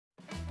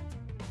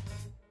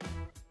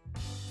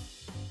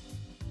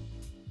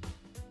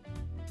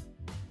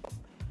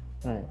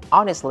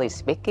Honestly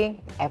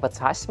speaking,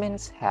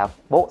 advertisements have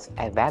both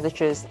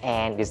advantages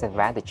and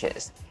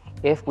disadvantages.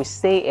 If we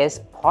see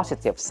its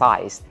positive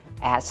sides,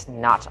 ads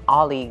not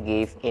only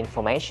give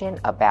information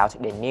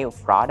about the new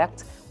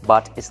product,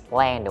 but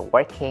explain the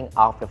working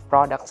of the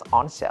product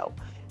also.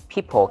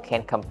 People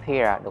can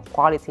compare the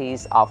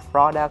qualities of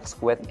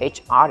products with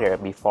each other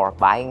before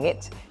buying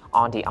it.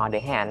 On the other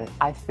hand,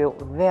 I feel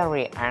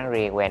very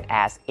angry when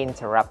ads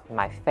interrupt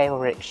my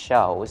favorite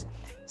shows.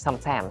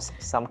 Sometimes,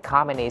 some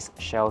companies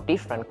show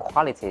different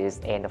qualities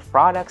in the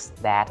products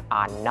that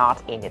are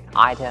not in the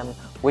item,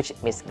 which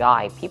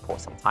misguide people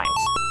sometimes.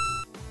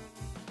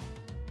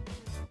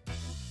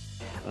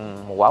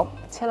 Well,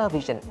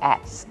 television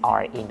ads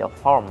are in the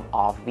form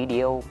of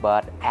video,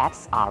 but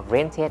ads are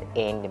rented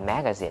in the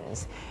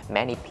magazines.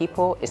 Many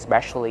people,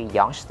 especially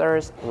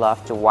youngsters,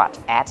 love to watch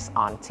ads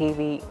on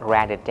TV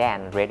rather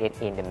than read it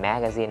in the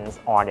magazines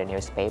or the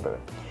newspaper.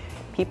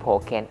 People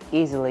can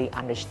easily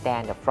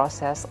understand the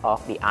process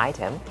of the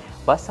item,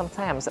 but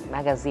sometimes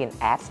magazine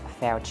ads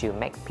fail to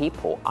make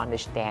people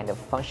understand the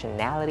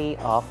functionality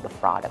of the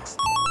products.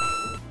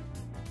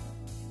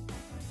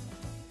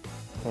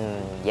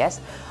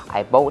 Yes,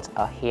 I bought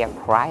a hair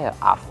dryer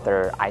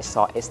after I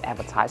saw its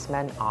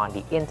advertisement on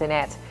the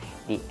internet.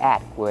 The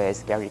ad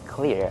was very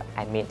clear.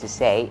 I mean to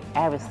say,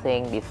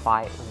 everything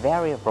defined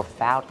very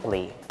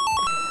profoundly.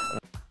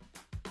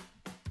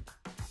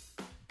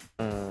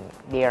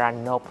 There are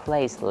no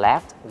places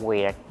left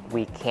where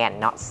we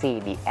cannot see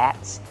the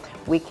ads.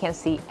 We can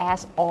see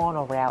ads all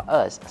around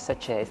us,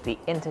 such as the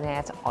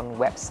internet, on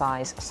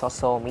websites,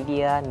 social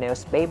media,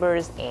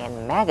 newspapers,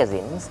 and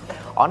magazines.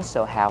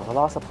 Also have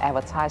lots of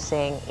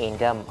advertising in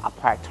them.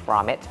 Apart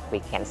from it, we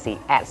can see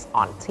ads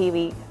on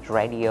TV,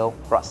 radio,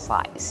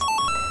 broadsides.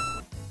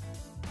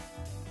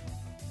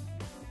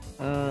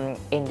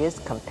 In this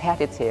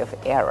competitive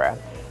era,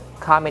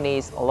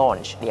 companies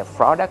launch their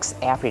products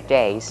every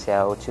day,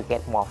 so to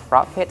get more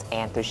profit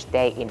and to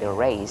stay in the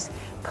race,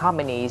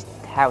 companies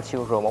have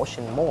to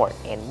promotion more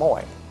and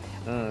more.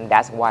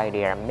 That's why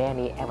there are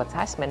many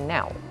advertisements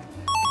now.